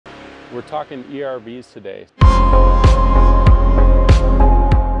We're talking ERVs today.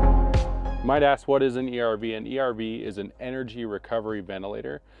 You might ask, what is an ERV? An ERV is an energy recovery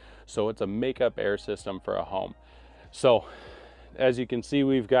ventilator. So it's a makeup air system for a home. So as you can see,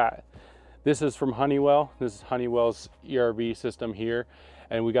 we've got, this is from Honeywell. This is Honeywell's ERV system here.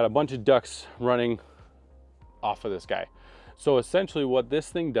 And we got a bunch of ducts running off of this guy. So essentially what this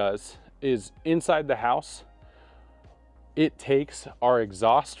thing does is inside the house, it takes our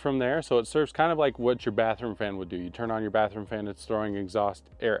exhaust from there. So it serves kind of like what your bathroom fan would do. You turn on your bathroom fan, it's throwing exhaust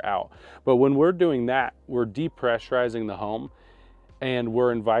air out. But when we're doing that, we're depressurizing the home and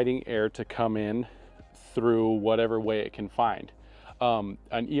we're inviting air to come in through whatever way it can find. An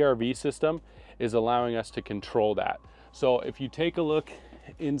ERV system is allowing us to control that. So if you take a look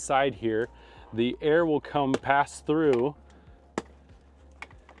inside here, the air will come pass through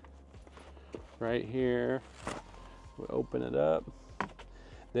right here. We'll open it up.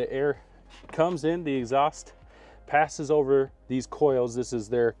 The air comes in, the exhaust passes over these coils. This is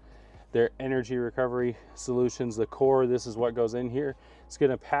their energy recovery solutions, the core. This is what goes in here. It's going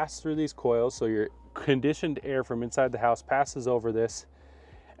to pass through these coils, so your conditioned air from inside the house passes over this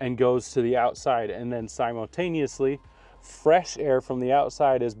and goes to the outside, and then simultaneously fresh air from the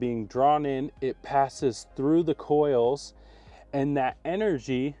outside is being drawn in. It passes through the coils, and that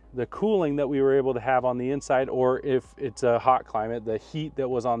energy, the cooling that we were able to have on the inside, or if it's a hot climate, the heat that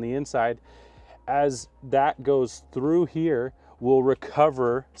was on the inside, as that goes through here, will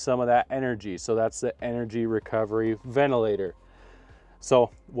recover some of that energy. So that's the energy recovery ventilator.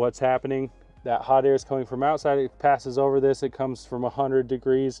 So what's happening? That hot air is coming from outside, it passes over this, it comes from 100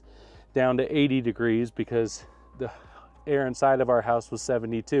 degrees down to 80 degrees because the air inside of our house was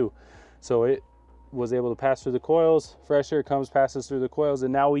 72. So it was able to pass through the coils, fresh air comes, passes through the coils,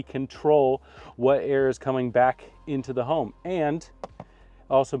 and now we control what air is coming back into the home. And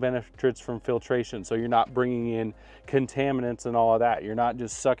also benefits from filtration, so you're not bringing in contaminants and all of that. You're not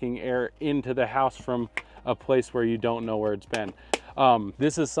just sucking air into the house from a place where you don't know where it's been.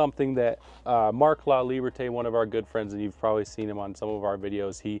 This is something that Mark LaLiberte, one of our good friends, and you've probably seen him on some of our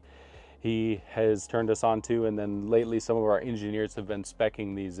videos, he has turned us on to, and then lately some of our engineers have been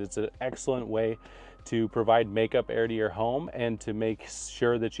speccing these. It's an excellent way to provide makeup air to your home and to make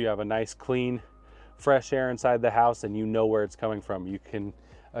sure that you have a nice, clean, fresh air inside the house and you know where it's coming from. You can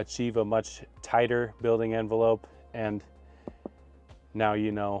achieve a much tighter building envelope, and now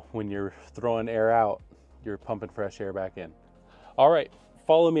you know when you're throwing air out, you're pumping fresh air back in. All right,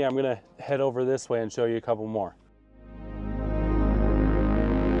 follow me. I'm gonna head over this way and show you a couple more.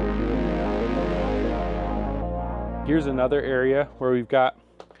 Here's another area where we've got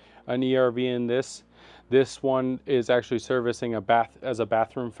an ERV in this. This one is actually servicing a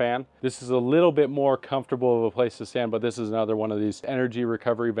bathroom fan. This is a little bit more comfortable of a place to stand, but this is another one of these energy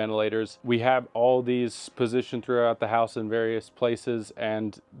recovery ventilators. We have all these positioned throughout the house in various places,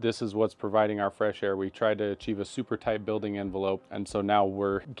 and this is what's providing our fresh air. We tried to achieve a super tight building envelope, and so now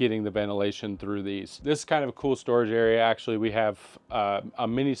we're getting the ventilation through these. This is kind of a cool storage area. Actually, we have a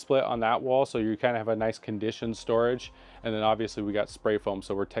mini split on that wall, so you kind of have a nice conditioned storage. And then obviously we got spray foam,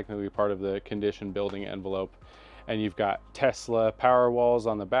 so we're technically part of the conditioned building envelope. And you've got Tesla power walls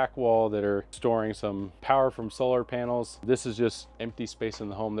on the back wall that are storing some power from solar panels. This is just empty space in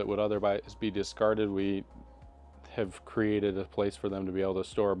the home that would otherwise be discarded. We have created a place for them to be able to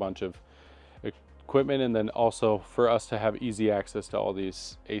store a bunch of equipment, and then also for us to have easy access to all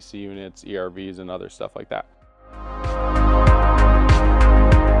these AC units, ERVs, and other stuff like that.